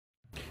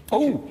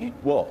Oh,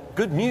 What?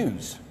 good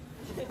news.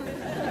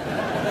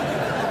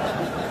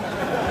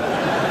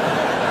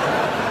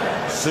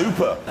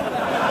 Super.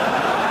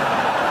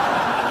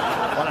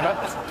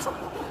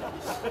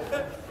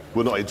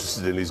 We're not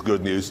interested in his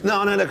good news.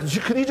 No.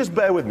 Can you just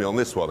bear with me on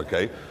this one,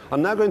 OK?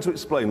 I'm now going to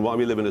explain why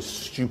we live in a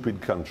stupid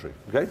country,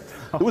 OK?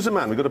 There was a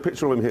man, we've got a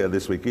picture of him here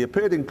this week. He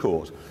appeared in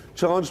court,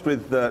 charged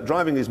with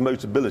driving his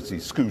Motability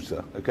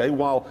scooter, OK,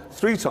 while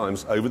 3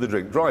 times over the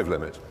drink drive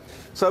limit.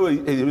 So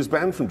he was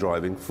banned from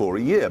driving for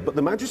a year, but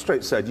the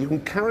magistrate said you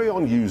can carry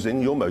on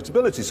using your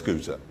Motability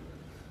scooter.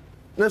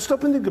 Now,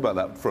 stop and think about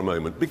that for a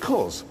moment,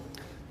 because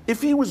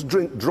if he was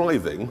drink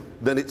driving,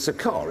 then it's a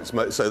car,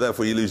 so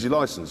therefore you lose your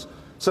licence.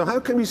 So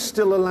how come he's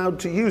still allowed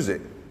to use it?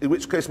 In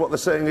which case what they're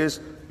saying is,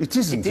 it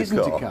isn't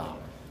a car.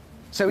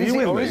 So is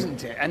it or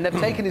isn't it? And they've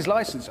taken his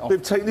licence off. They've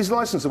taken his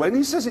licence away, and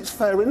he says it's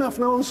fair enough.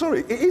 No, I'm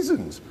sorry, it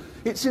isn't.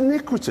 It's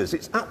iniquitous,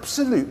 it's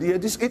absolutely...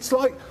 It's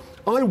like,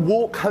 I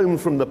walk home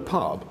from the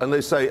pub, and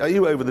they say, are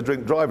you over the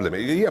drink drive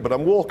limit? Yeah, but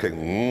I'm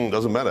walking.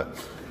 Doesn't matter.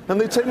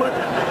 And they take my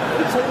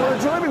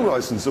driving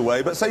licence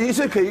away, but say, it's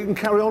OK, you can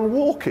carry on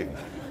walking.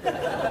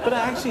 But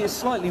actually, it's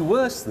slightly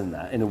worse than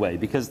that, in a way,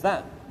 because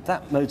that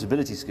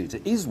Motability scooter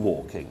is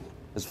walking,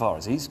 as far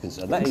as he's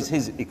concerned. That is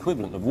his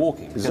equivalent of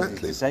walking, because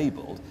he's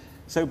disabled.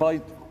 So by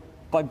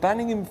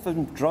banning him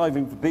from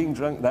driving, for being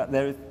drunk,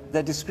 they're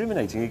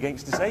discriminating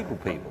against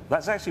disabled people.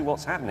 That's actually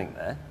what's happening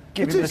there.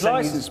 Give him his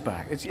licence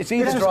back. It's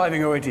either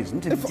driving or it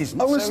isn't. If it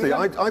isn't, honestly,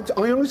 I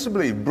honestly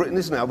believe Britain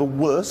is now the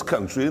worst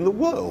country in the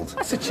world.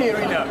 That's a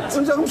cheery note.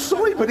 And I'm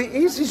sorry, but it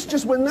is. It's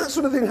just when that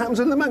sort of thing happens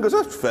and the man goes,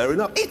 that's fair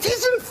enough. It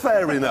isn't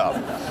fair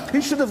enough.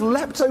 He should have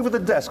leapt over the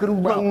desk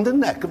and wrung the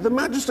neck of the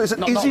magistrate.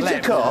 Said, is it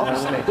a car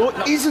or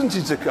isn't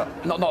it a car?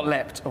 Not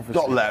leapt,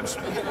 obviously. Not leapt.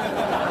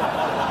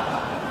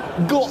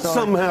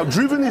 Somehow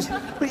driven his...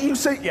 But you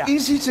say,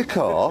 is it a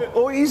car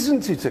or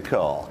isn't it a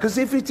car? Because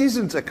if it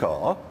isn't a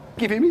car...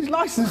 Give him his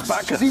licence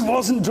back, because he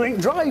wasn't drink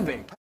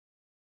driving.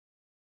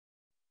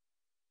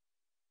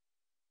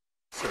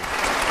 Can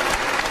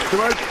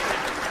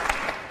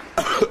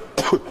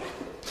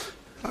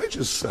I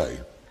just say...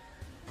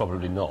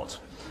 Probably not.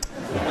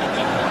 Can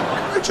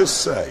I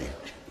just say...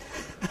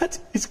 That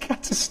is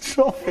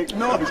catastrophic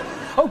noise.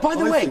 Oh, by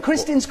the way,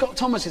 Christine Scott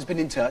Thomas has been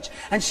in touch,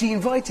 and she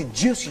invited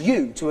just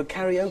you to a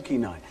karaoke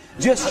night.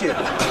 Just you.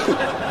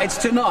 It's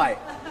tonight.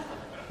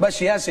 But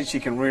she has said she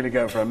can really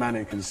go for a man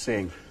who can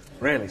sing.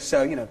 Really.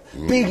 So, you know,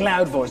 big,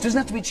 loud voice. Doesn't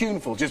have to be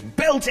tuneful. Just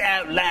belt it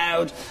out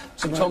loud.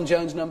 Some Tom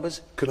Jones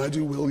numbers. Can I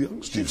do Will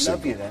Young's? Do you sing?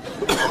 Love you then.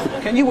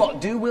 Can you what?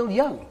 Do Will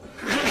Young?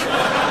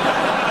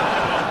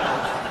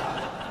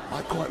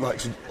 I'd quite like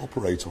to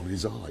operate on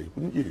his eye,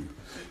 wouldn't you?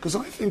 Because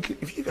I think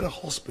if you get a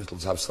hospital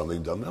to have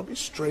something done, there'll be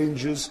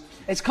strangers.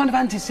 It's kind of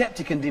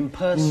antiseptic and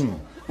impersonal.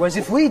 Whereas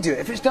if we do it,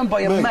 if it's done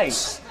by a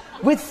mate,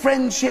 with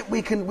friendship,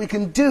 we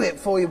can do it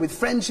for you with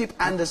friendship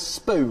and a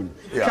spoon.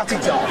 Cut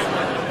it off,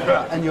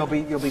 and you'll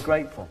be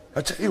grateful.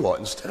 I tell you what,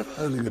 instead of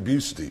hurling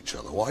abuse at each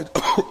other, why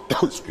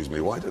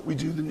don't we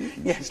do the news?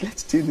 Yes,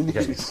 let's do the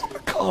news. Yes.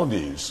 Car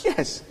news.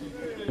 Yes.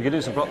 We could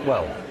do some...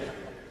 Well...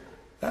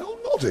 They're all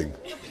nodding.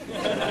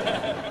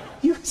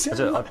 You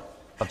said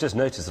I've just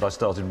noticed that I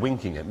started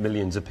winking at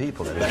millions of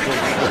people. It's such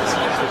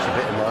a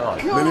bit in my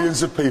eye.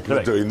 Millions of people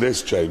are doing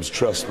this, James,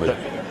 trust me.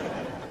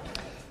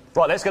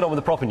 Right, let's get on with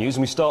the proper news,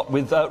 and we start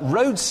with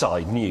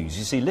roadside news.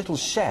 You see, Little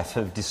Chef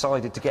have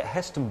decided to get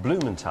Heston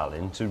Blumenthal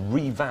in to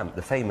revamp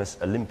the famous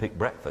Olympic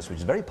breakfast, which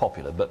is very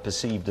popular but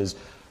perceived as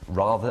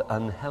rather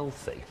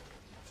unhealthy.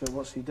 So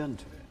what's he done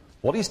to it?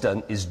 What he's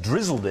done is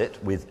drizzled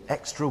it with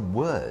extra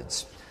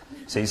words.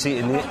 So you see,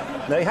 in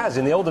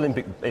the old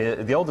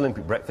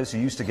Olympic breakfast,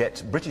 you used to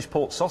get British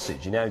pork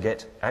sausage. You now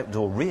get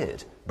outdoor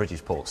reared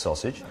British pork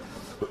sausage.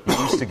 You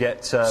used to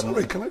get...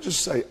 Sorry, can I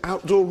just say,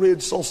 outdoor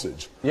reared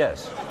sausage?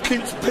 Yes.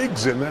 Keeps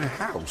pigs in their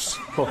house.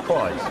 Well,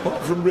 quite.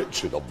 Apart from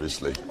Richard,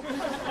 obviously.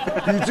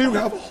 You do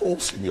have a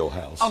horse in your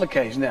house. On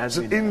occasion, it has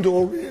been. It's an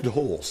indoor reared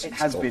horse. It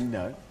has been,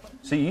 no.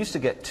 So you used to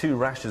get 2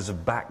 rashers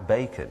of back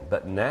bacon,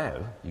 but now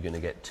you're going to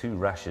get 2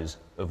 rashers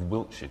of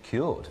Wiltshire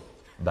cured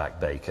back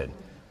bacon.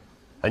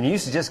 And you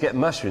used to just get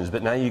mushrooms,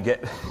 but now you get...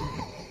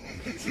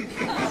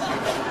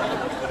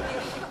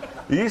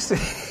 You used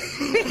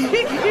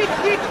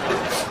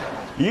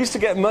to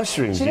get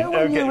mushrooms. Do you know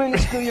when you really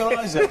screw your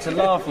eyes up to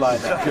laugh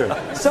like that?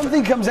 Good.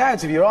 Something comes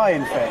out of your eye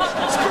infection.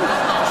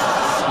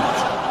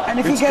 And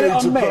if you get it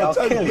on me, I'll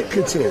kill you. Look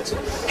at it.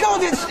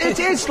 God, it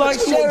is like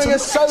sharing a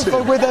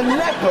sofa with a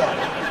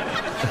leper.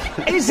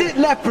 Is it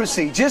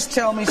leprosy? Just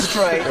tell me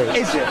straight,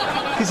 is it?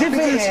 Because if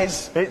it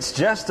is... It's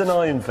just an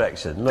eye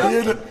infection.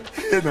 Look.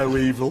 Hear no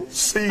evil,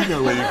 see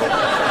no evil.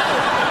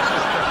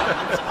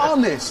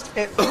 Honest,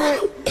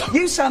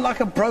 you sound like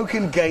a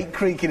broken gate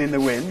creaking in the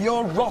wind.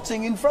 You're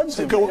rotting in front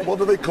of me. What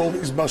do they call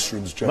these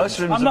mushrooms, James?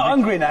 Mushrooms I'm not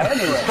hungry now,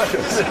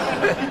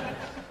 anyway.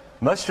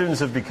 Mushrooms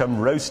have become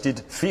roasted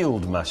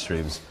field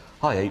mushrooms.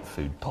 I hate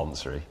food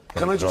poncery.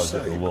 Can I just say,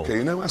 okay,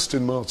 you know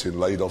Aston Martin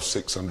laid off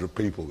 600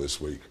 people this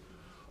week.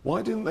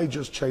 Why didn't they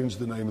just change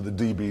the name of the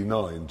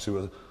DB9 to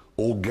an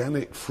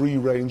organic,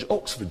 free-range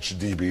Oxfordshire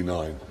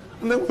DB9?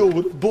 And then we all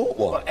would have bought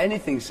one. Well,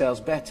 anything sells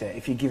better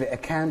if you give it a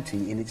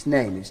county in its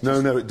name. It's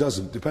just... No, it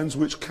doesn't. Depends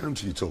which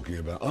county you're talking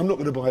about. I'm not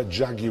going to buy a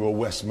Jaguar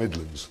West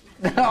Midlands.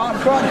 No, I'm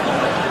quite...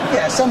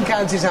 Yeah, some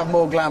counties have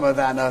more glamour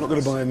than others. I'm not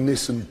going to buy a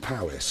Nissan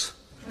Powys.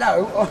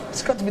 No,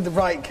 it's got to be the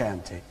right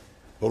county.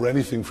 Or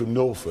anything from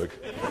Norfolk.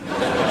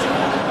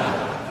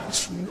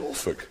 It's from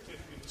Norfolk.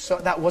 So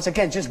that was,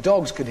 again, just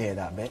dogs could hear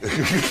that bit.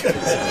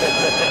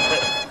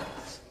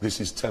 This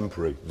is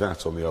temporary.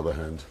 That, on the other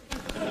hand.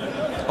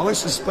 I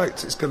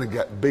suspect it's going to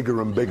get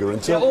bigger and bigger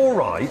until... Yeah, all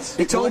right.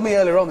 He told me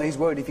earlier on that he's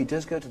worried if he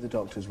does go to the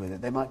doctors with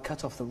it, they might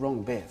cut off the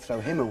wrong bit, throw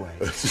him away,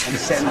 and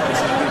send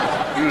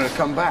him to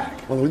come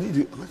back. Well, I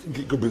think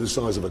it could be the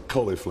size of a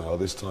cauliflower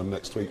this time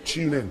next week.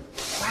 Tune in.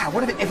 Wow,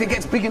 what if it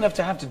gets big enough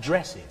to have to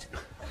dress it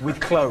with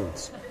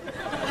clothes?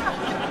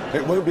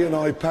 It won't be an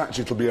eye patch,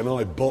 it'll be an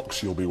eye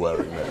box you'll be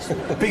wearing next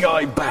week. A big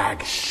eye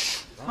bag.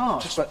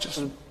 Oh, just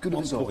a good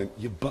one point,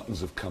 your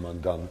buttons have come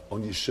undone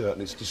on your shirt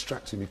and it's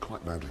distracting me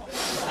quite badly.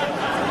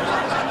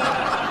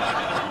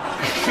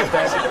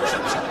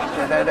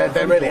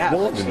 They really have.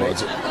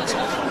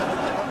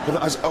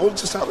 But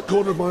just out the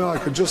corner of my eye, I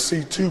could just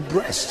see two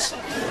breasts.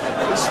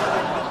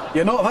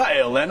 You're not that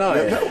ill then, are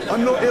you? No,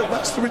 I'm not ill.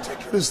 That's the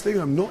ridiculous thing.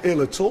 I'm not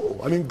ill at all.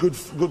 I'm in good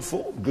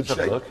form, good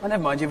shape. Oh,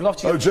 never mind, you've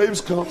lost your... Oh,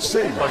 James can't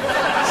see. See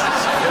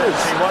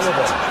one of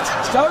them.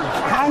 Don't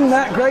hang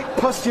that great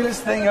pustulous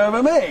thing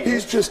over me.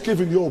 He's just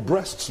giving your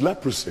breasts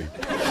leprosy.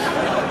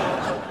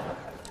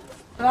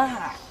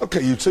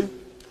 OK, you two.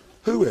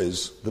 Who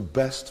is the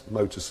best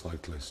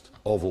motorcyclist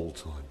of all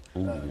time?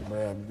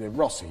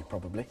 Rossi,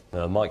 probably.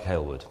 Mike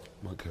Hailwood.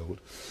 Mike Hailwood.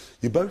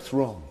 You're both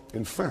wrong.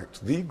 In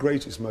fact, the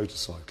greatest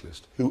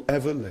motorcyclist who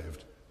ever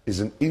lived is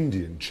an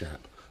Indian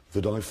chap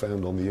that I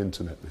found on the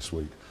internet this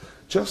week.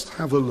 Just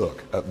have a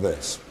look at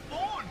this.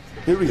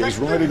 Here he is,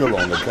 riding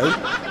along, OK?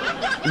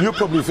 And you're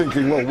probably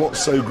thinking, well,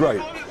 what's so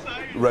great?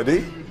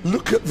 Ready?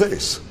 Look at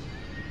this.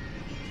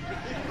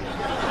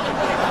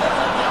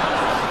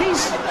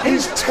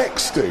 He's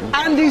texting.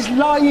 And he's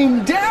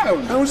lying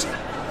down.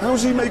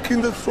 How's he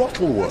making the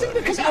throttle work?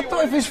 Because I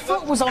thought if his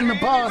foot was on the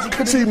bars, he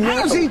could See, have...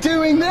 now- How's he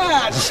doing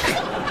that?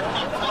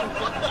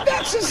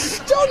 That's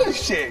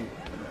astonishing.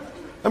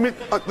 I mean,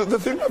 the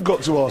thing I've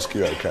got to ask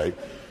you, OK,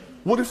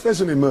 what if there's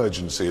an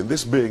emergency, and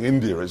this being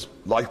India is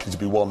likely to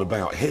be one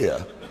about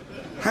here,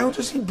 how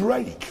does he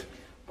brake?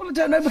 Well, I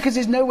don't know, because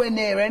he's nowhere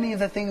near any of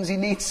the things he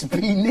needs to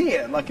be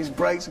near, like his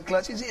brakes and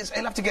clutches.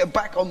 He'll have to get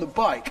back on the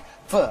bike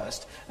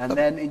first, and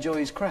then enjoy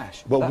his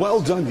crash. Well,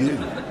 well done, you.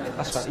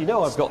 That's right. You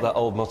know, I've got that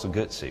old Moto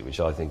Guzzi, which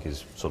I think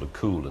is sort of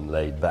cool and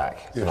laid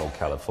back in old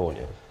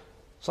California.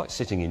 It's like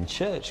sitting in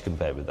church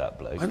compared with that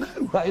bloke. I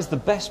know. That is the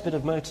best bit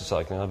of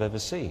motorcycling I've ever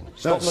seen.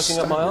 Stop That's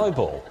looking at my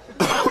eyeball.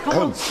 I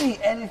can't see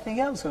anything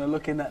else when I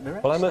look in that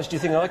direction. Well, how much do you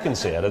think I can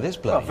see out of this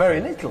bloke? Well,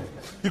 very little.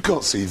 You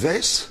can't see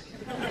this.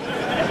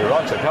 You're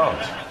right, I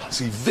can't.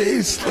 See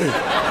this thing.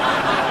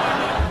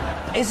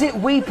 Is it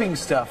weeping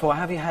stuff, or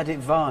have you had it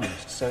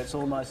varnished so it's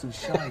all nice and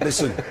shiny?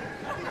 Listen,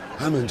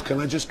 Hammond, can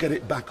I just get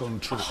it back on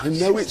track? I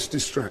know it's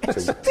distracting.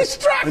 It's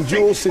distracting. And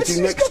you're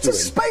sitting next to him.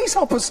 He's got a space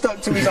hopper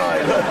stuck to his eye.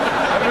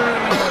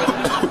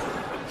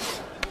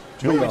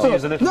 Do you want me to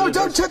use a little No, bit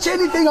of don't touch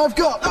anything I've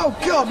got. Oh,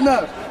 God,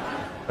 no.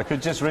 I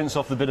could just rinse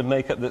off the bit of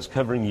makeup that's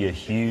covering your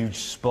huge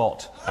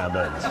spot,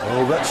 Hammond.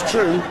 Oh, that's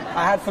true.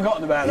 I had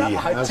forgotten about that. He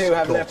I has too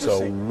have got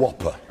leprosy. a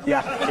whopper.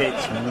 Yeah.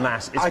 It's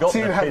massive. It's I got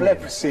too the have pin in.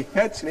 leprosy,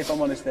 actually, if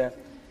I'm honest there.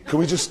 Can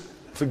we just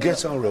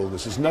forget our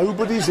illnesses?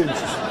 Nobody's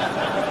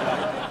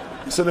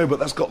interested. So no, but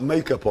that's got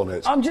makeup on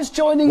it. I'm just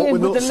joining What in we're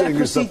with not the seeing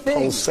is leprosy the thing.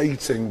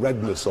 pulsating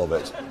redness of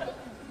it.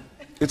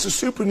 It's a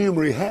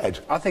supernumerary head.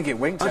 I think it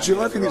winked at Actually,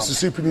 me I think wrong. it's a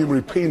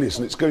supernumerary penis,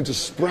 and it's going to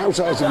sprout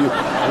out of you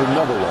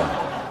another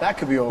one. That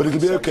could be all. But it'll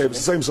be okay. It's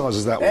the same size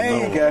as that one.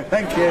 There you go.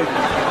 Thank you.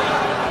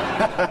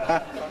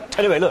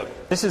 Anyway, look,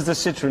 this is the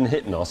Citroën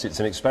Hypnos. It's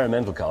an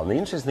experimental car, and the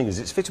interesting thing is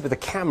it's fitted with a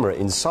camera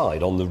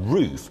inside on the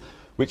roof,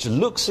 which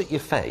looks at your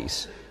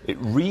face, it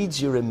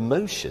reads your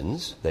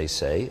emotions, they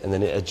say, and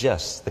then it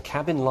adjusts the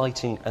cabin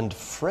lighting and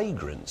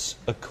fragrance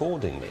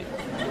accordingly.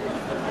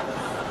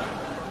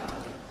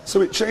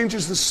 So it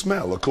changes the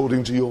smell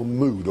according to your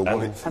mood or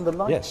what it... And the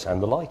light. Yes,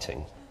 and the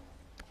lighting.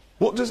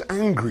 What does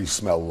angry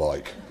smell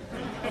like?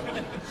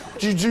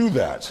 Do you do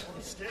that?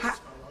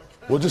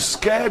 What does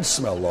scared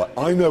smell like?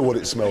 I know what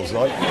it smells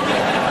like.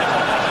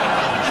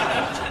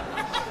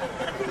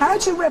 How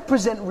do you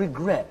represent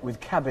regret with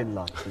cabin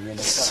lighting in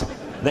a car?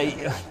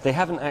 They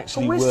haven't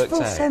actually A worked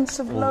wistful out. sense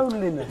of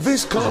loneliness.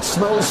 This car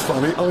smells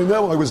funny. I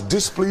know I was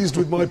displeased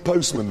with my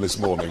postman this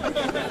morning.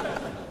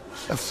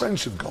 The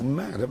French have gone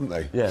mad, haven't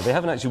they? Yeah, they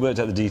haven't actually worked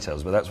out the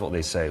details, but that's what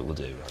they say it will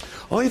do.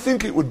 I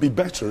think it would be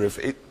better if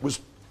it was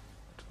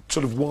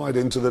sort of wired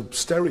into the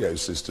stereo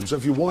system, so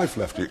if your wife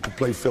left you, it could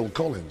play Phil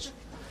Collins.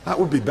 That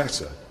would be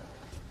better.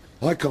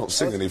 I can't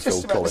sing any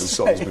Phil Collins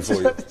songs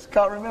before you. I just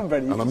can't remember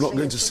any. And I'm not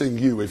going to sing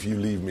You If You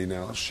Leave Me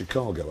Now. That's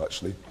Chicago,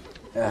 actually.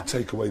 Yeah. I'll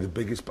take away the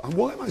biggest... And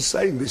why am I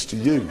saying this to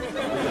you?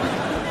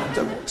 I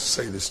don't want to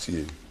say this to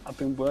you. I've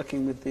been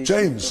working with the...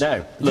 James,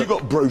 No, you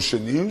got brochure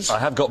news? I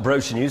have got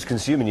brochure news,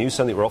 consumer news,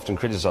 something we're often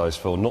criticised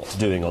for not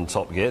doing on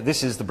Top Gear.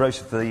 This is the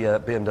brochure for the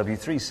BMW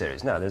 3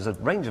 Series. Now, there's a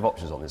range of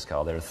options on this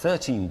car. There are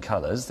 13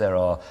 colours, there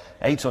are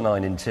 8 or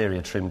 9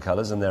 interior trim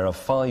colours, and there are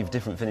 5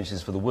 different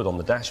finishes for the wood on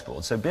the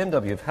dashboard. So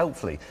BMW have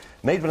helpfully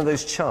made one of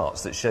those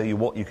charts that show you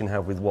what you can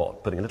have with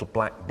what, putting a little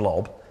black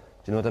blob, do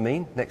you know what I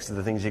mean, next to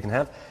the things you can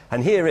have.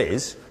 And here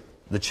is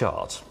the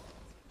chart.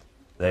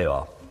 There you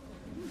are.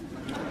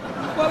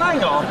 Well,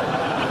 hang on.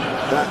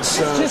 That's,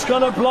 It's just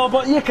got a blob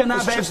on. You can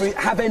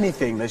have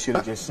anything, they should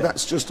have just said.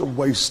 That's just a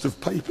waste of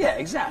paper. Yeah,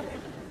 exactly.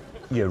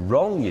 You're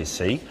wrong, you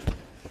see.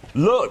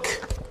 Look!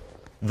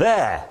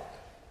 There!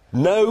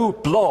 No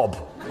blob.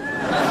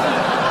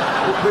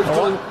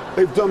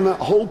 They've done that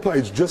whole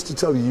page just to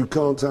tell you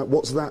can't have...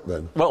 What's that,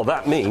 then? Well,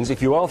 that means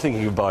if you are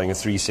thinking of buying a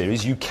 3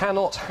 Series, you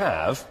cannot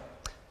have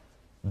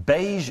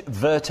beige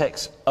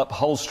Vertex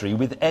upholstery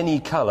with any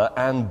colour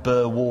and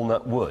burr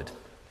walnut wood.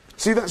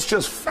 See, that's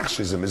just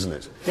fascism, isn't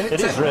it?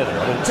 It is really.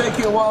 I mean, Did it take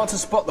you a while to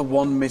spot the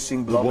one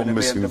missing blob one in a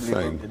missing BMW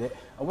thing. blob, did it?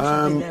 I wish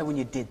I'd been there when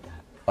you did that.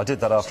 I did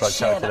that after I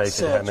Share that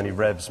calculated how search. many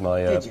revs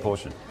my Did you?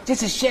 portion.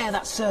 Just to share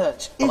that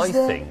search.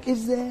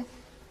 Is there?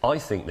 I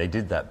think they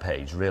did that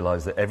page,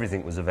 realised that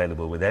everything was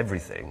available with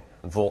everything,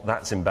 and thought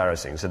that's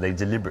embarrassing, so they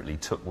deliberately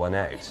took one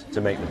out to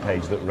make the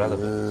page look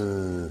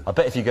relevant. I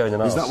bet if you go in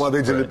and ask... Is that why they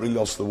for it- deliberately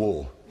lost the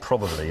war?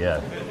 Probably,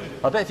 yeah.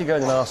 I bet if you go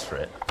in and ask for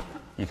it,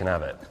 you can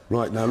have it.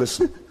 Right, now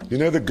listen. You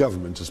know the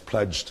government has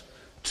pledged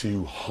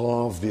to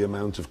halve the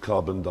amount of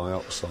carbon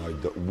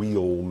dioxide that we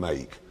all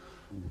make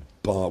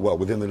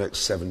within the next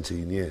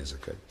 17 years,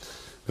 OK?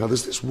 Now,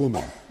 there's this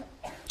woman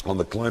on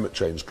the Climate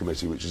Change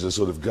Committee, which is a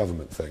sort of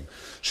government thing.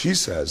 She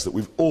says that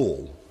we've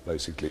all,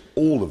 basically,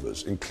 all of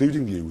us,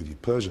 including you with your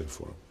Peugeot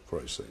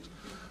 406,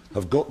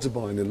 have got to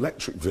buy an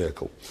electric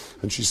vehicle.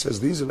 And she says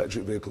these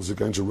electric vehicles are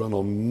going to run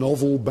on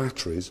novel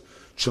batteries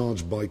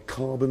charged by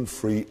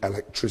carbon-free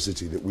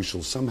electricity that we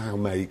shall somehow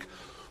make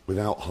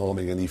without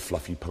harming any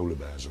fluffy polar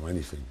bears or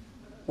anything.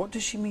 What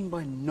does she mean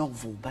by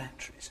novel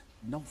batteries?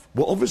 Novel?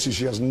 Well, obviously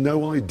she has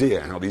no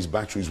idea how these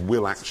batteries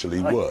will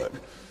actually work,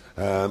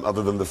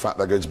 other than the fact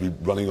they're going to be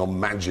running on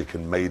magic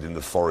and made in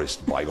the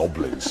forest by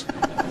goblins.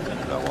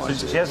 No idea.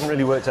 She hasn't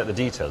really worked out the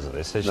details of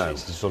this, has No. she?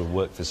 She's sort of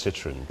worked for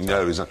Citroën.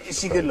 No, Is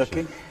she good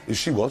looking? Is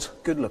she what?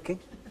 Good looking.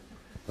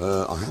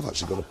 I have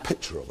actually got a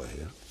picture of her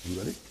here. You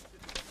ready?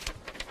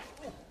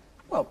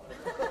 Well,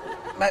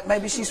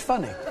 maybe she's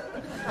funny.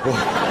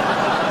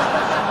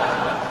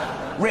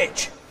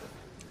 Rich.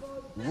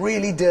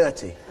 Really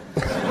dirty.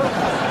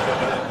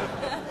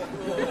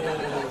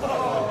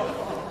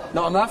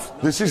 Not enough?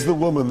 This is the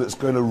woman that's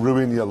going to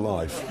ruin your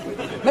life.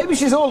 Maybe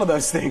she's all of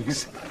those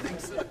things.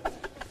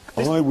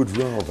 I would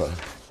rather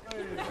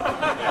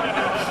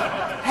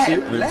see it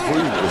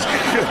improve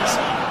this.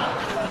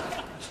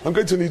 I'm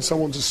going to need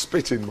someone to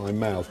spit in my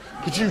mouth.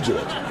 Could you do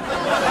it?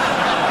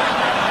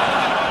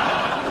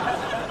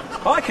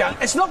 I can.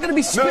 It's not going to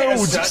be spit No,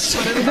 as just-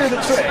 such, but it'll do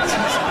the trick.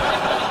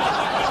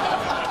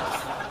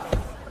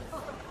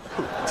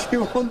 Do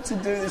you want to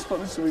do this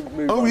one? Should we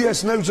move Oh on?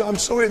 yes, no, I'm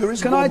sorry, there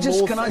is Can one I just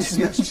more thing.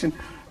 Yes. mention,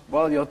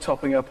 while you're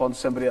topping up on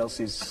somebody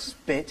else's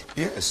spit,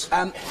 Yes.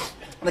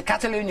 the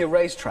Catalunya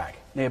racetrack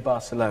near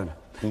Barcelona,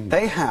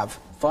 they have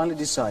finally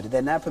decided,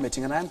 they're now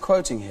permitting, and I'm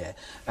quoting here,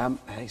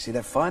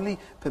 they've finally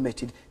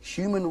permitted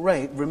human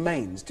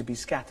remains to be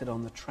scattered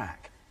on the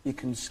track. You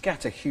can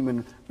scatter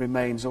human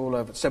remains all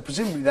over. So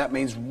presumably that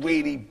means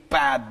really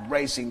bad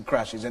racing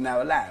crashes are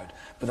now allowed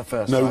for the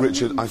first No, time.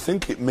 Richard, I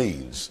think it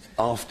means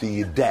after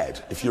you're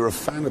dead, if you're a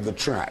fan of the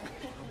track,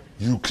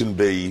 you can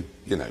be,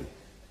 you know,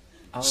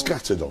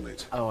 scattered on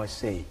it. Oh, I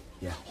see,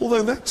 yeah.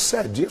 Although that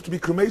said, you have to be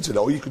cremated,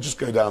 or you could just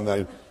go down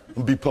there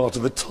and be part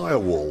of the tyre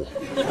wall.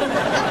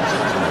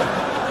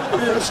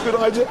 Yeah, that's a good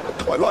idea. I'd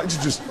quite like to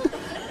just...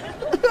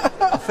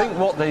 I think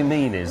what they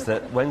mean is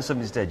that when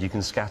somebody's dead, you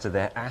can scatter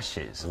their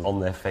ashes on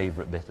their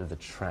favourite bit of the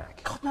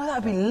track. God, no,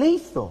 that'd be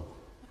lethal.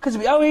 Because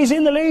it'd be, oh, he's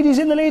in the lead, he's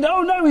in the lead.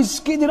 Oh, no, he's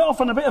skidded off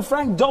on a bit of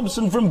Frank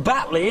Dobson from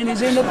Batley and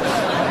he's in the...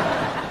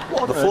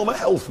 What, the former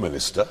health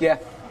minister? Yeah.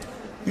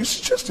 You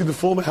suggested the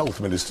former health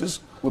ministers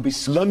Will be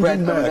spread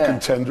London over mayor there.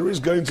 contender is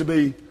going to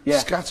be Yeah.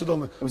 scattered on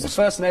the... It was the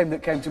first name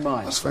that came to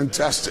mind. That's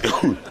fantastic.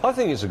 I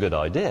think it's a good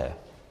idea.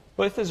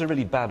 Well, if there's a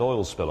really bad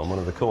oil spill on one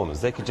of the corners,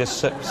 they could just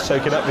soak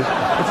it up with...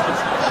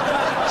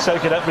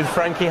 soak it up with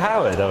Frankie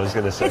Howard, I was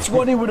going to say. It's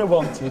what he would have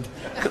wanted.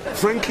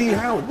 Frankie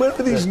Howard, where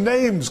are these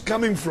names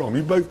coming from?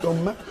 You've both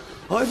gone mad.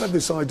 I've had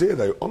this idea,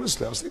 though.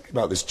 Honestly, I was thinking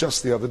about this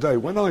just the other day.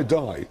 When I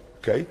die,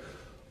 OK,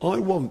 I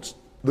want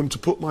them to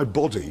put my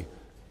body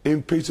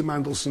in Peter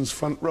Mandelson's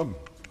front room.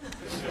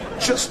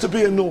 Just to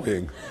be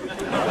annoying.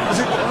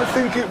 I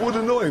think it would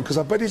annoy him, because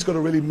I bet he's got a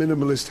really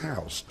minimalist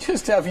house.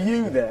 Just have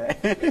you there,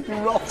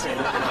 rotting.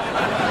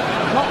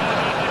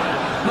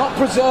 Not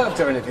preserved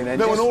or anything, then.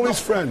 No, just and all not, his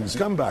friends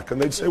come back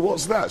and they'd say,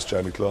 what's that? It's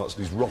Jeremy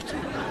Clarkson, he's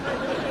rotten.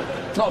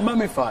 not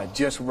mummified,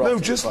 just rotting.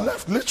 No, just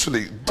left,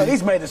 literally. But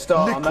he's made a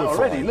start on that liquefied.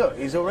 already. Look,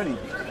 he's already...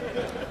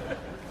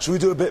 Shall we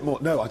do a bit more?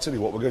 No, I tell you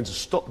what, we're going to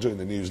stop doing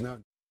the news now.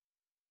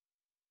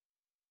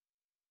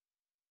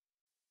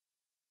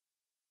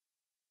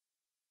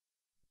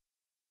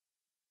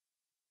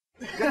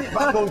 Get it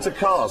back onto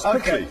cars,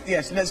 quickly. Okay,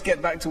 yes, let's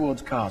get back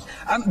towards cars.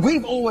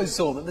 We've always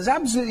thought that there's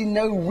absolutely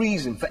no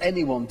reason for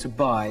anyone to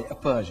buy a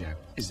Peugeot,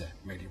 is there,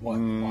 really? Why?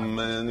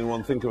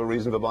 Anyone think of a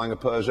reason for buying a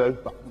Peugeot?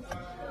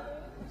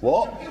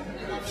 What?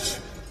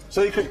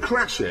 So you could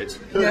crash it?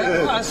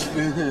 Yeah,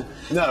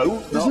 No.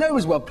 There's no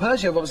reason. Well,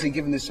 Peugeot have obviously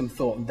given this some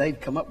thought, and they've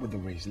come up with the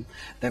reason.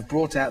 They've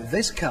brought out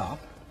this car.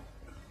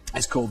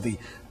 It's called the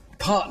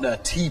Partner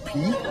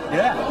TP.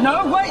 Yeah.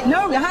 No, wait,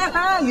 no.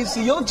 You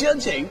see, you're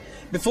judging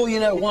before you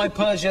know why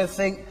Peugeot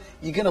think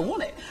you're going to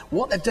want it.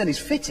 What they've done is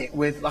fit it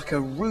with like a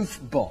roof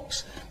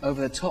box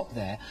over the top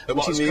there.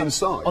 What, on the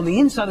inside? On the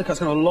inside of the car, it's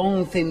got a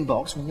long, thin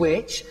box,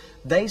 which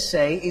they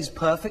say is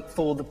perfect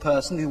for the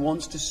person who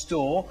wants to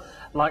store,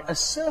 like, a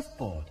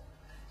surfboard.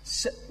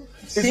 Is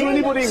there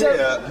anybody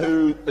here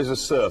who is a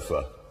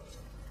surfer?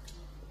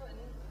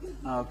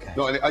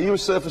 Okay. Are you a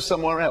surfer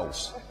somewhere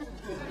else?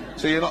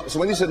 So you're not. So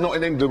when you said not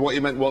in England, what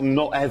you meant, well,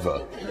 not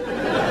ever.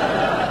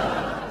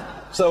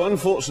 So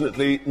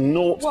unfortunately,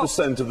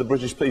 0% of the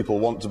British people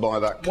want to buy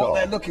that car. What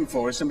they're looking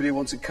for is somebody who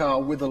wants a car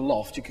with a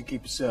loft you could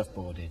keep a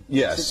surfboard in.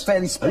 Yes. So it's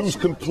fairly special. Who's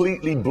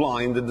completely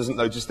blind and doesn't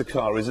notice the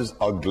car is as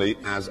ugly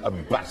as a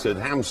battered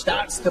hamster.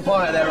 That's the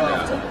buyer they're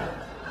after.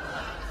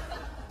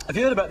 Have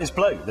you heard about this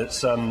bloke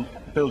that's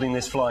building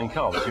this flying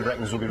car, which he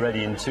reckons will be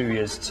ready in 2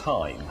 years'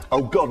 time?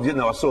 Oh, God, you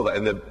know, I saw that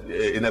in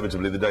the,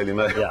 inevitably, the Daily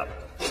Mail. Yeah.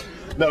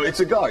 No, it's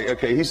a guy,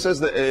 OK, he says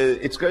that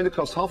it's going to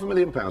cost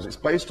 £500,000. It's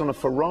based on a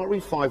Ferrari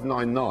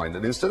 599,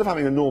 and instead of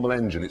having a normal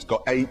engine, it's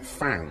got 8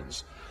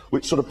 fans,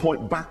 which sort of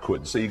point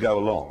backwards, so you go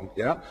along,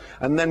 yeah?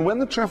 And then when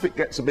the traffic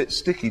gets a bit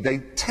sticky,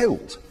 they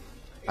tilt,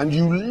 and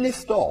you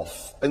lift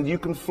off, and you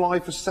can fly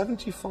for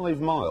 75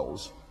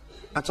 miles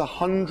at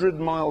 100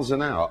 miles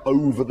an hour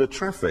over the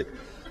traffic.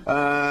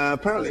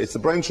 Apparently, it's the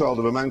brainchild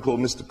of a man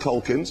called Mr.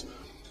 Culkins.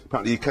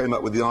 Apparently, he came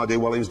up with the idea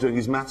while he was doing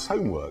his maths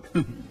homework.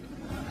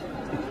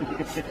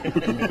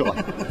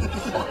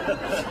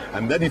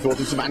 And then he thought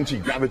of some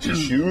anti-gravity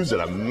shoes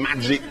and a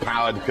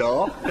magic-powered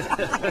car.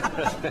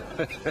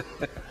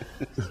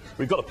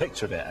 We've got a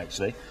picture of it,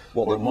 actually.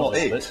 What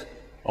it?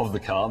 Of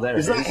the car. There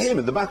is that him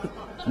in the back?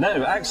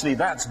 No, actually,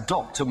 that's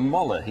Dr.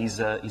 Moller. He's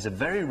a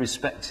very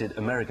respected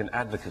American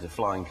advocate of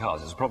flying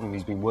cars. It's a problem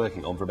he's been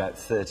working on for about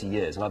 30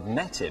 years, and I've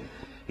met him.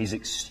 He's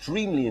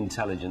extremely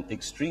intelligent,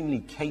 extremely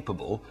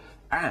capable,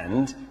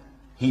 and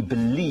he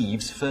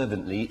believes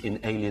fervently in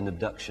alien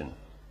abduction.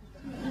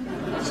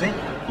 See?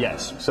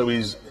 Yes. So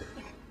he's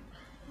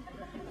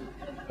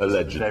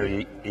allegedly.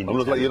 Very you're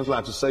not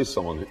allowed to say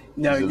someone.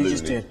 No, you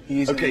just did.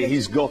 Okay,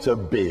 he's got a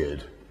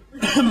beard.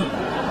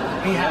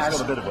 He has.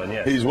 He's got a bit of one,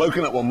 yes. He's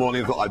woken up one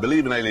morning and thought, I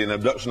believe in alien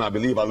abduction, I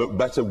believe I look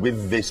better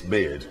with this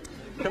beard.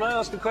 Can I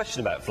ask a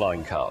question about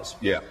flying cars?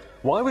 Yeah.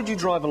 Why would you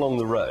drive along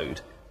the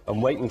road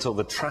and wait until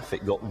the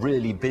traffic got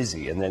really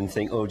busy and then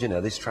think, oh, you know,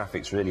 this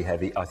traffic's really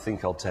heavy, I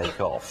think I'll take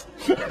off?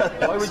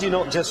 Why would you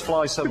not just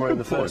fly somewhere in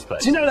the first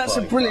place? Do you know, that's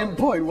a brilliant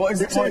point. What is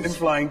the point in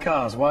flying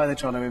cars? Why are they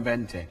trying to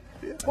invent it?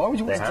 Why would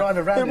you want to drive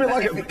around?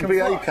 It'd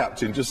be like a VA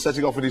captain just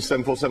setting off in his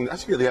 747.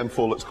 Actually, the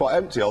M4 looks quite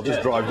empty. I'll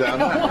just drive down.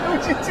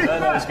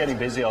 No, it's getting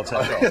busy. I'll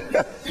take off.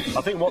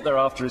 I think what they're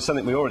after is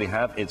something we already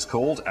have. It's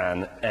called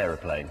an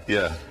aeroplane.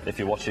 Yeah. If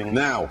you're watching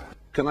now,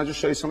 can I just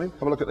show you something?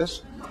 Have a look at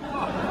this.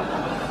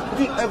 Have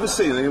you ever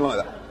seen anything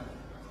like that?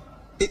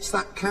 It's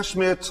that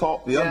cashmere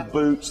top, the Ugg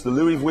boots, the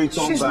Louis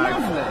Vuitton She's bag.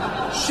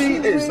 Lovely. She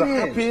is the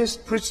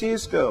happiest,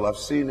 prettiest girl I've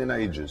seen in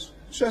ages.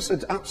 Just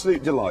an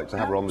absolute delight to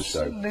have her on the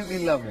show. Absolutely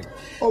lovely.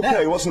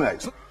 OK, what's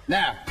next?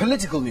 Now,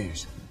 political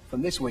news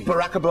from this week.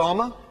 Barack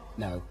Obama?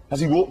 No. Has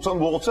he walked on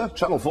water?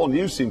 Channel 4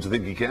 News seem to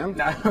think he can.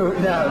 No,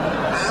 no.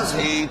 Has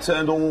he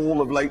turned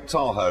all of Lake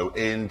Tahoe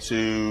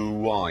into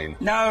wine?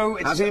 No.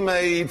 Has he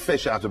made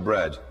fish out of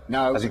bread?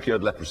 No. Has he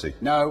cured leprosy?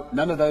 No,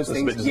 none of those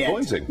things. That's a bit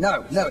disappointing.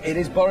 No, no, it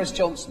is Boris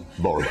Johnson.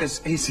 Boris.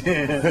 Because he's...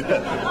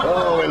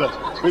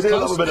 Oh, we do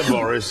love a bit of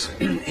Boris.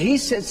 He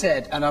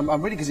said, and I'm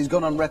really, because he's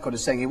gone on record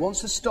as saying he wants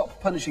to stop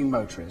punishing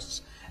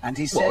motorists. And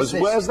he says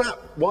this... Where's that?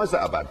 Why is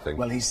that a bad thing?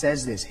 Well, he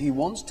says this. He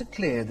wants to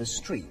clear the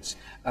streets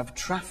of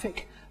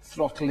traffic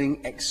throttling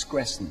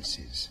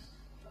excrescences.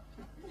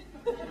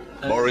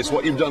 Boris,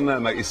 what you've done there,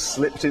 mate, is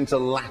slipped into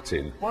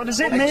Latin. What does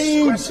it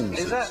mean?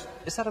 Excrescences.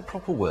 Is that a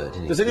proper word?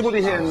 Does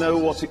anybody here know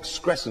what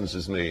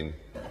excrescences mean?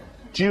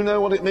 Do you know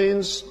what it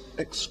means,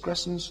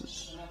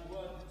 excrescences?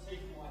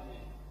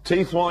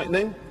 Teeth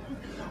whitening?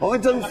 I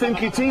don't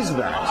think it is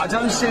that. I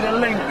don't see the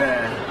link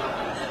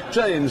there.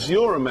 James,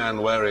 you're a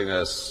man wearing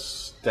a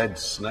dead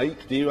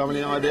snake. Do you have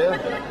any idea?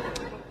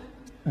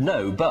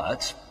 No,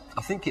 but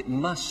I think it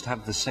must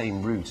have the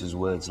same root as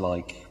words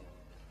like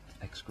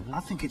excrement. I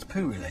think it's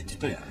poo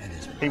related. Yeah, it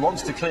is. He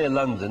wants to clear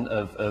London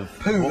of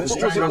poo. What did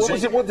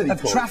he call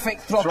it? Traffic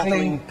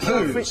throttling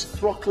poos.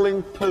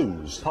 Throttling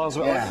poos.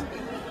 Yeah.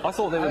 I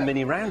thought they were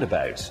mini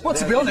roundabouts. Well,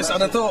 to be honest,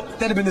 I'd have thought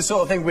they'd have been the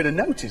sort of thing we'd have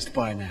noticed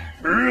by now.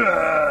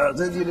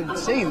 You'd have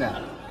seen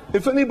that.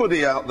 If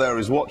anybody out there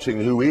is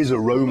watching who is a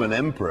Roman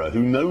emperor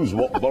who knows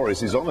what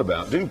Boris is on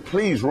about, do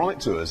please write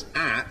to us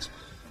at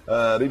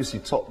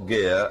BBC Top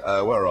Gear.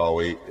 Where are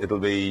we? It'll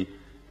be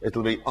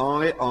II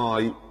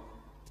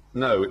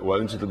No, it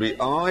won't. It'll be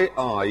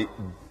II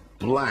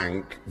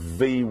blank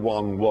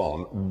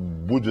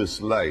V11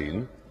 Woodus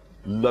Lane,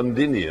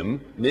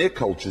 Londinium, near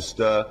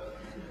Colchester,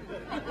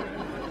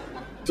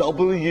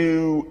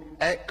 WXYI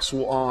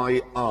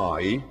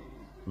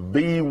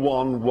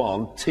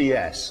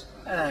B11TS.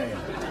 Hey,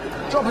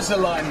 drop us a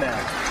line now.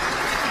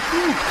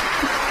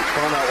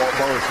 Find out what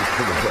Boris is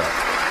talking about.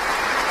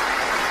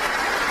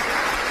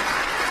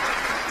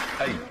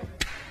 Hey,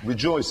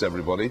 rejoice,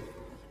 everybody.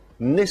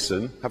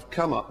 Nissan have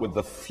come up with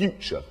the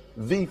future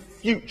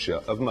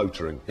of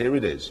motoring. Here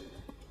it is.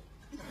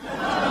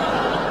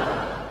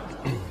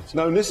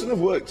 No, Nissan have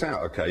worked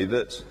out, okay,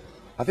 that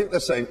I think they're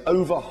saying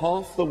over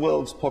half the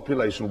world's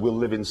population will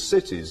live in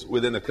cities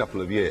within a couple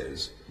of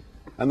years,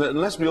 and that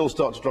unless we all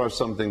start to drive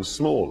something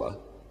smaller,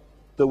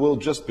 there will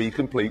just be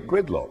complete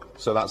gridlock.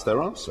 So that's their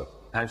answer.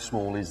 How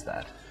small is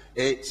that?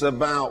 It's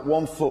about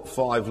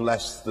 1'5"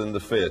 less than the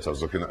Fiat I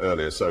was looking at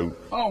earlier, so...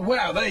 Oh,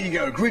 wow, there you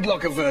go.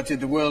 Gridlock averted,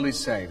 the world is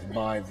saved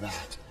by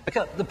that.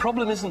 Okay, the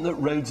problem isn't that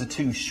roads are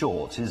too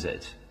short, is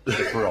it?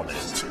 If we're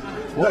honest.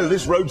 No,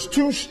 this road's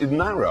too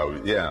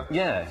narrow, yeah.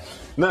 Yeah.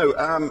 No,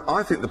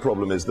 I think the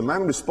problem is the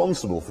man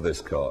responsible for this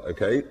car,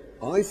 OK,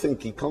 I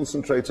think he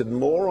concentrated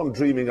more on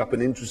dreaming up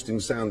an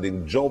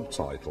interesting-sounding job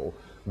title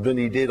than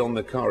he did on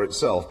the car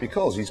itself,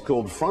 because he's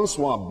called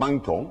Francois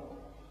Bancon.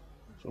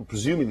 So I'm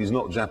presuming he's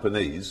not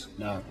Japanese.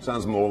 No.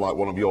 Sounds more like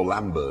one of your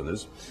lamb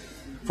burners.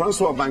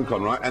 Francois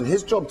Bancon, right, and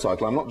his job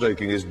title, I'm not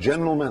joking, is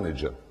General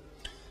Manager.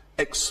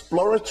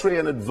 Exploratory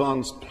and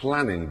Advanced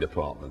Planning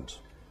Department.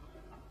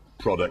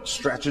 Product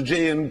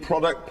Strategy and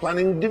Product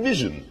Planning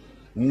Division.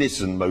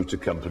 Nissan Motor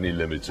Company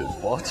Limited.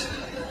 What?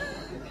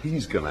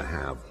 He's going to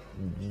have...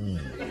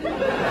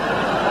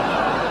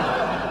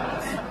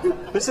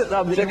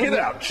 Check it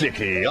out,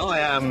 Chicky. I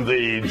am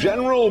the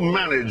General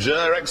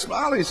Manager.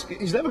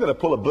 He's never going to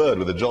pull a bird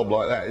with a job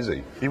like that, is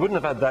he? He wouldn't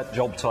have had that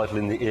job title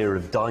in the era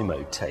of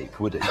Dymo tape,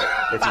 would he?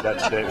 If he'd had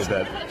to do it with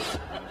that.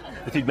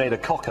 If he'd made a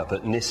cock-up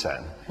at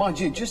Nissan. Mind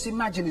you, just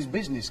imagine his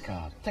business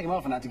card. Take him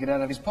half an hour to get out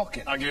of his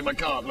pocket. I'll give him a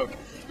card, look.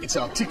 It's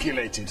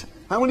articulated.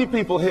 How many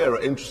people here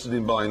are interested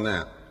in buying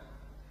that?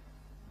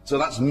 So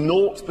that's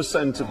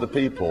 0% of the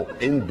people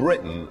in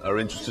Britain are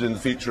interested in the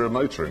future of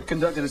motoring.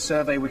 Conducted a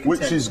survey,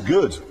 which is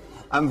good.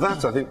 And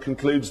that, I think,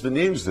 concludes the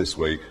news this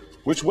week,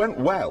 which went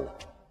well.